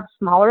because I have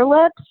smaller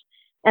lips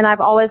and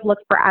I've always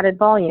looked for added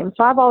volume.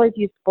 So I've always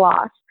used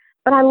gloss.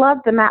 But I love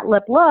the matte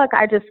lip look.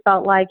 I just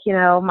felt like,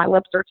 my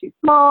lips are too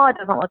small. It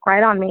doesn't look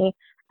right on me.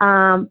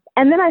 And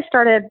then I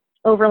started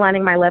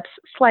overlining my lips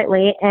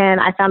slightly, and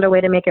I found a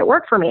way to make it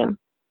work for me.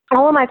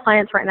 All of my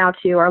clients right now,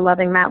 too, are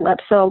loving matte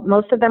lips. So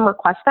most of them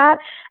request that,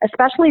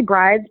 especially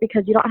brides,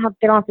 because they don't have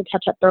to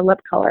touch up their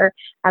lip color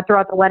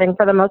throughout the wedding.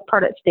 For the most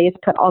part, it stays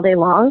put all day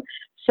long.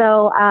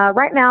 So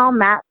right now,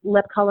 matte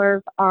lip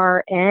colors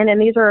are in, and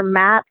these are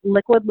matte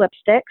liquid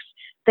lipsticks.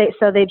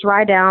 They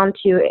dry down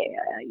to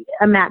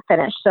a matte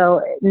finish,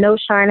 so no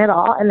shine at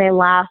all, and they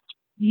last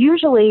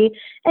usually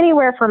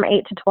anywhere from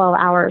 8 to 12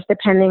 hours,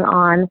 depending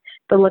on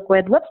the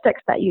liquid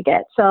lipsticks that you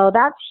get. So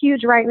that's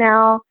huge right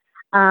now,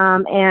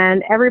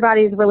 and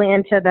everybody's really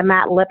into the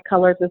matte lip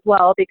colors as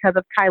well because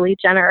of Kylie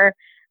Jenner.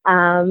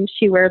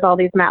 She wears all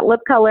these matte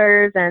lip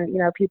colors, and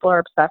people are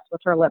obsessed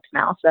with her lips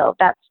now. So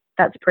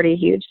that's pretty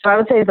huge. So I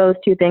would say those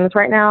two things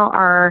right now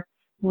are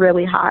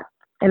really hot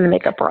in the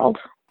makeup world.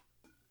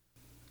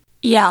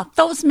 Yeah,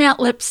 those matte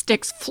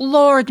lipsticks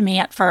floored me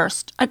at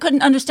first. I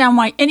couldn't understand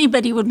why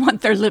anybody would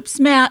want their lips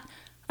matte.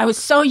 I was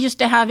so used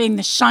to having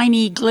the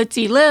shiny,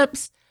 glitzy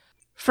lips.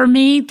 For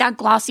me, that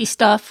glossy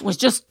stuff was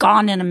just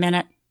gone in a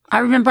minute. I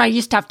remember I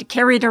used to have to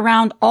carry it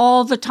around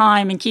all the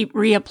time and keep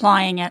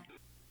reapplying it.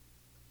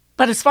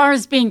 But as far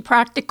as being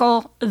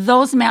practical,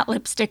 those matte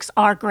lipsticks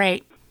are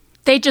great.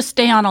 They just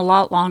stay on a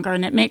lot longer,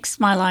 and it makes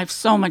my life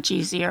so much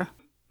easier.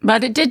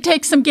 But it did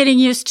take some getting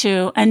used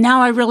to, and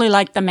now I really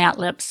like the matte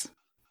lips.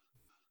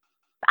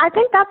 I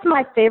think that's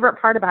my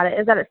favorite part about it,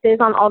 is that it stays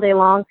on all day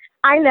long.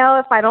 I know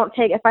if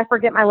I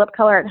forget my lip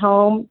color at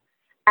home,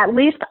 at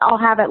least I'll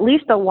have at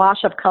least a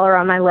wash of color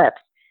on my lips.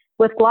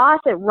 With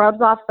gloss, it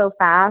rubs off so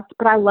fast,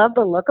 but I love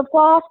the look of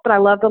gloss, but I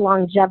love the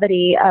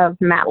longevity of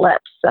matte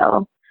lips.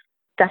 So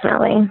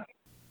definitely.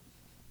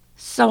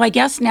 So I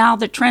guess now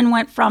the trend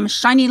went from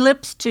shiny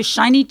lips to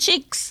shiny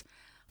cheeks.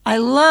 I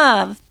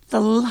love the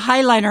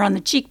highlighter on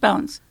the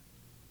cheekbones.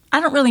 I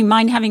don't really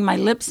mind having my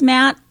lips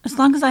matte as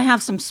long as I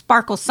have some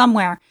sparkle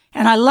somewhere.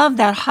 And I love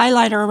that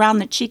highlighter around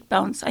the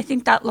cheekbones. I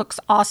think that looks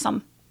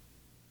awesome.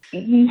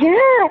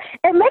 Yeah,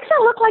 it makes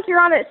it look like you're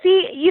on it.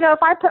 See, if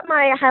I put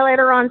my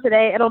highlighter on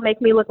today, it'll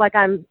make me look like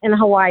I'm in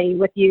Hawaii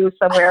with you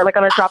somewhere, like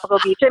on a tropical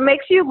beach. It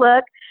makes you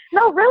look,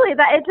 no, really,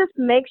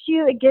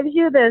 it gives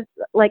you this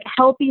like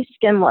healthy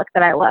skin look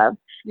that I love.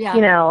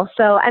 Yeah.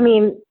 So, I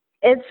mean,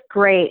 it's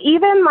great.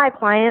 Even my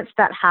clients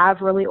that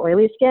have really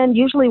oily skin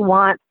usually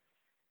want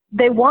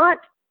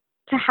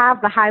to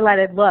have the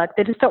highlighted look.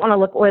 They just don't want to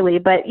look oily.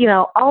 But,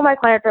 all my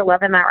clients are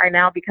loving that right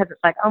now because it's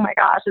like, oh my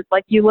gosh, it's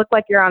like you look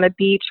like you're on a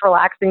beach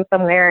relaxing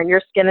somewhere and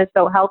your skin is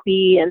so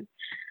healthy, and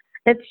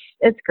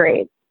it's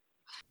great.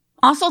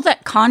 Also,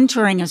 that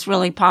contouring is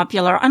really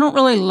popular. I don't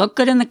really look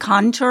good in the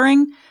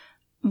contouring,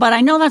 but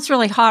I know that's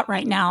really hot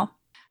right now.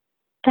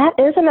 That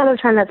is another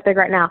trend that's big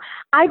right now.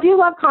 I do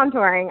love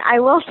contouring. I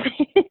will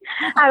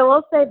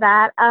say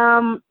that.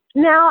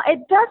 Now, it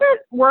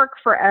doesn't work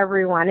for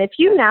everyone. If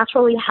you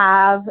naturally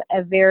have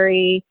a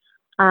very,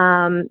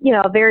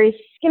 very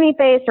skinny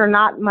face or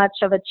not much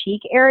of a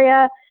cheek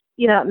area,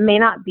 it may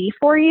not be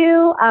for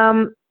you.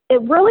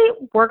 It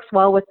really works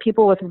well with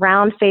people with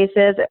round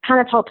faces. It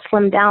kind of helps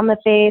slim down the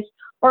face,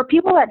 or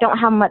people that don't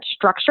have much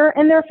structure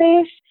in their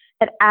face.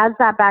 It adds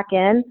that back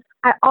in.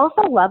 I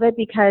also love it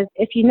because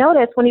if you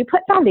notice, when you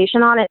put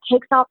foundation on, it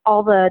takes out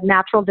all the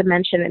natural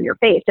dimension in your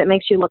face. It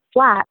makes you look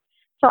flat.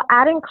 So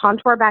adding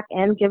contour back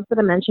in gives the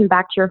dimension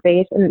back to your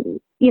face, and,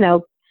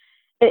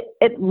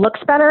 it looks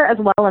better as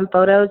well in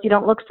photos. You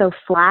don't look so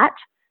flat.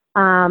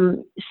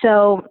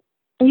 So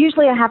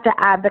usually I have to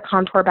add the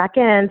contour back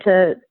in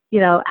to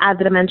add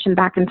the dimension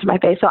back into my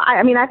face. So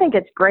I think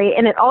it's great.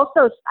 And it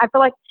also, I feel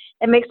like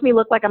it makes me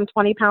look like I'm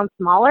 20 pounds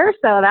smaller.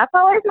 So that's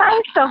always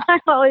nice. So I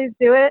always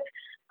do it.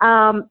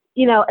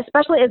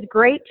 Especially it's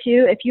great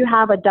too if you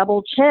have a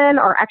double chin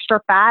or extra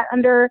fat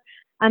under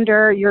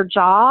your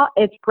jaw.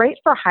 It's great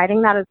for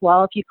hiding that as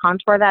well. If you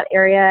contour that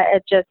area,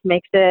 it just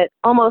makes it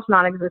almost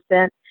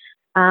non-existent.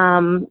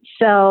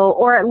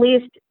 Or at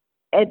least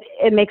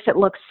it makes it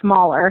look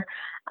smaller.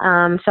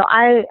 So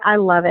I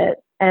love it.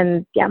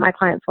 And yeah, my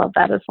clients love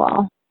that as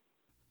well.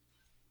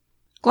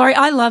 Glory,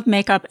 I love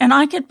makeup, and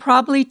I could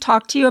probably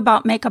talk to you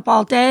about makeup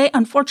all day.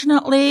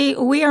 Unfortunately,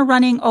 we are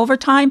running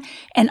overtime,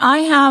 and I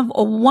have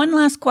one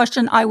last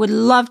question I would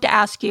love to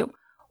ask you.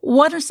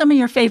 What are some of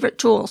your favorite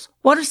tools?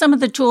 What are some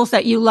of the tools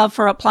that you love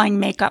for applying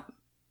makeup?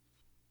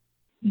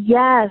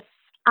 Yes,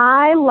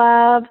 I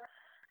love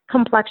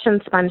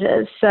complexion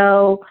sponges.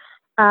 So,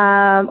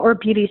 or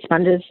beauty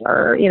sponges,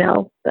 or,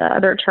 the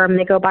other term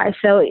they go by.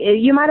 So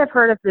you might have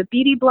heard of the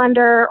Beauty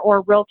Blender,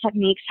 or Real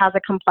Techniques has a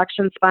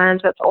complexion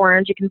sponge that's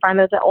orange. You can find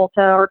those at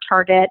Ulta or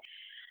Target.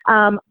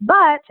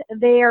 But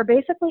they are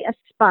basically a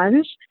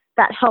sponge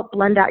that help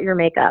blend out your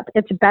makeup.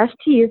 It's best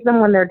to use them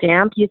when they're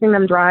damp. Using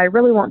them dry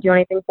really won't do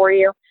anything for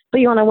you.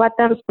 But you want to wet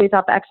them, squeeze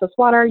out the excess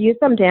water, use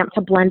them damp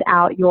to blend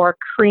out your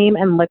cream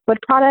and liquid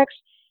products.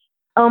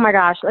 Oh my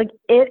gosh,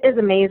 it is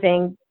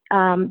amazing.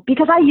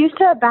 Because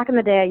back in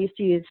the day, I used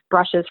to use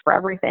brushes for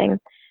everything.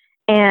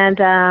 And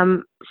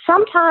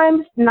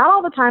sometimes, not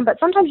all the time, but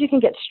sometimes you can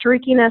get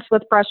streakiness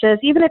with brushes,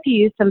 even if you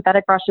use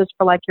synthetic brushes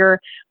for like your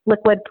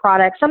liquid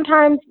products.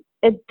 Sometimes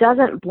it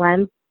doesn't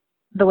blend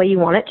the way you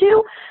want it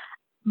to.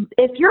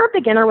 If you're a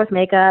beginner with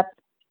makeup,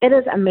 it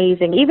is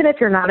amazing. Even if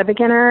you're not a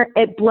beginner,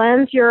 it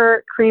blends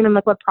your cream and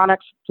liquid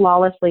products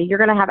flawlessly. You're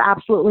going to have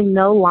absolutely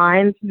no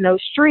lines, no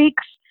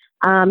streaks.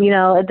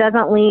 It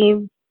doesn't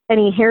leave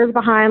any hairs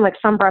behind, like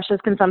some brushes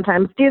can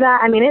sometimes do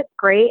that. It's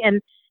great.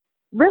 And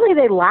really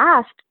they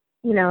last,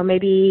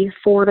 maybe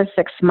 4 to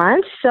 6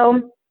 months.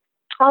 So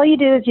all you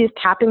do is use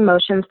tapping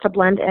motions to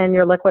blend in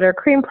your liquid or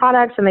cream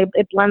products, and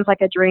it blends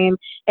like a dream.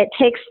 It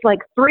takes like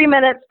 3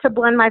 minutes to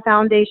blend my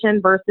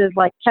foundation versus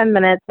like 10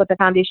 minutes with a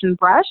foundation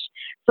brush.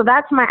 So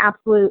that's my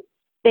absolute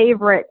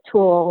favorite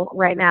tool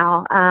right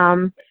now.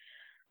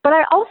 But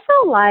I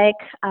also like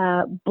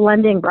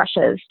blending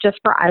brushes just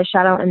for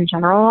eyeshadow in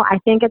general. I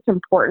think it's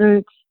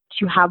important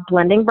to have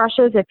blending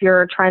brushes if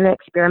you're trying to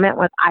experiment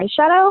with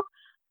eyeshadow.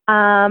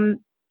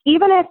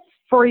 Even if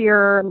for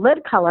your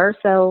lid color,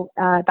 so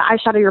the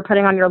eyeshadow you're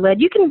putting on your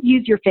lid, you can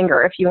use your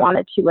finger if you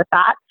wanted to with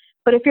that.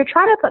 But if you're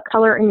trying to put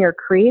color in your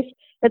crease,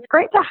 it's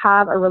great to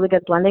have a really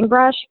good blending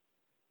brush.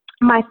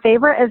 My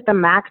favorite is the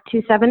MAC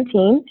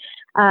 217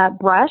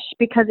 brush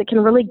because it can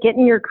really get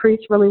in your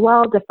crease really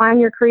well, define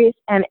your crease,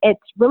 and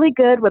it's really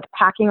good with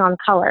packing on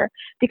color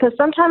because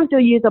sometimes you'll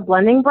use a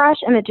blending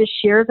brush and it just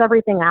shears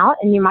everything out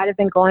and you might have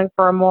been going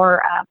for a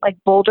more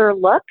bolder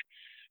look.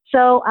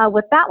 So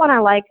with that one, I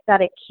like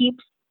that it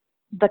keeps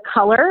the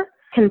color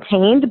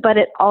contained, but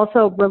it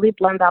also really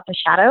blends out the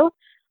shadow.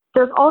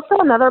 There's also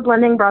another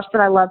blending brush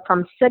that I love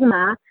from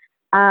Sigma.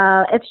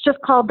 It's just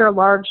called their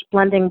large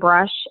blending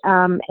brush,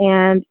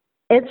 and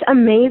it's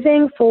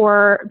amazing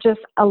for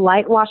just a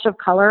light wash of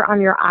color on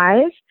your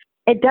eyes.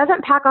 It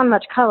doesn't pack on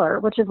much color,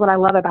 which is what I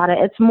love about it.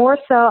 It's more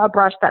so a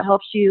brush that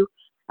helps you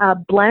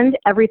blend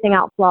everything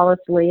out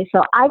flawlessly.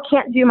 So I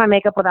can't do my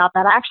makeup without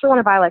that. I actually want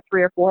to buy like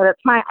 3 or 4.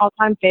 That's my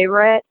all-time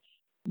favorite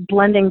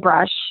blending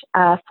brush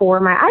for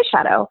my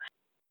eyeshadow.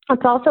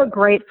 It's also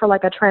great for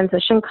like a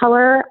transition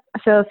color.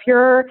 So if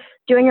you're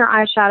doing your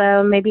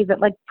eyeshadow, maybe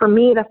for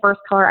me, the first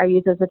color I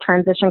use is a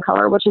transition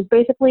color, which is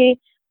basically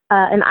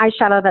an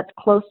eyeshadow that's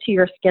close to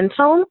your skin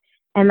tone.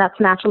 And that's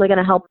naturally going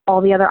to help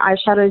all the other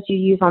eyeshadows you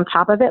use on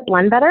top of it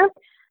blend better.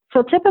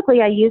 So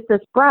typically I use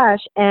this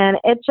brush and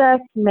it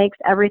just makes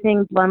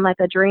everything blend like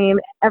a dream.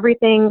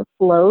 Everything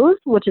flows,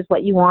 which is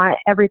what you want.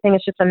 Everything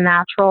is just a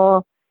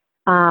natural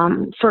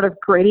sort of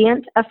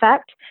gradient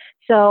effect.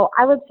 So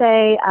I would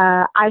say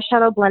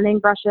eyeshadow blending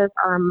brushes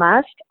are a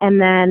must,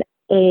 and then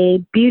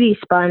a beauty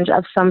sponge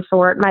of some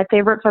sort. My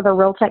favorites are the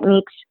Real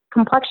Techniques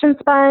complexion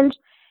sponge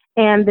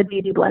and the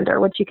Beauty Blender,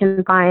 which you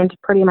can find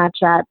pretty much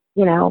at,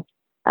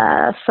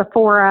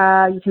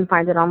 Sephora. You can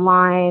find it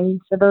online.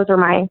 So those are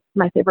my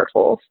favorite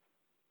tools.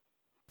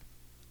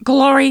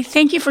 Glory,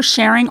 thank you for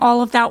sharing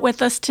all of that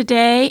with us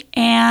today.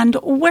 And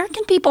where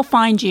can people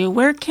find you?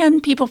 Where can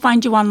people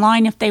find you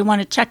online if they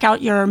want to check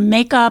out your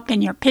makeup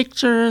and your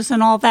pictures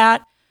and all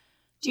that?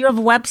 Do you have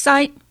a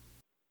website?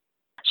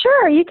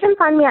 Sure. You can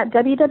find me at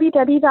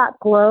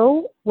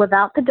www.glow.com.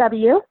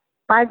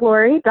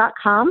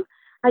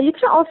 You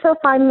can also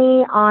find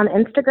me on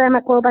Instagram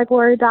at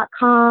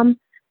glowbyglory.com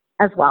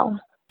as well.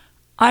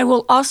 I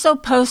will also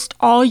post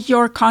all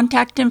your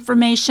contact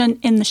information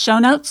in the show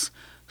notes.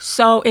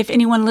 So if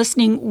anyone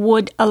listening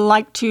would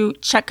like to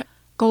check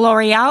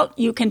Glory out,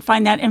 you can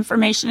find that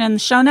information in the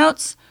show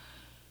notes.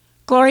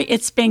 Glory,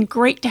 it's been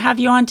great to have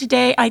you on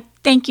today. I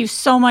thank you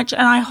so much,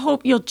 and I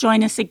hope you'll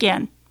join us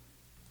again.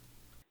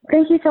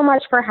 Thank you so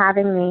much for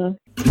having me.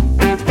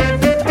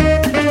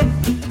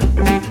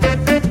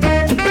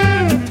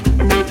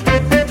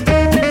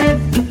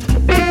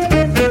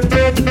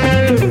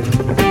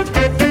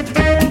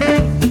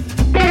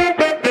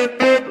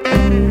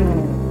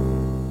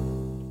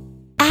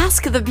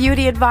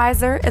 Beauty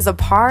Advisor is a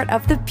part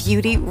of the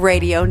Beauty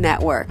Radio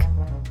Network.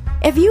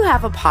 If you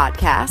have a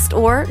podcast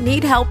or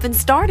need help in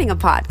starting a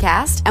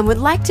podcast and would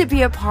like to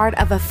be a part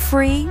of a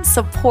free,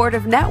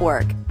 supportive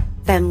network,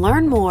 then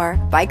learn more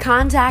by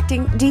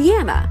contacting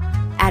Deanna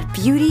at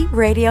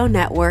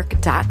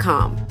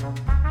beautyradionetwork.com.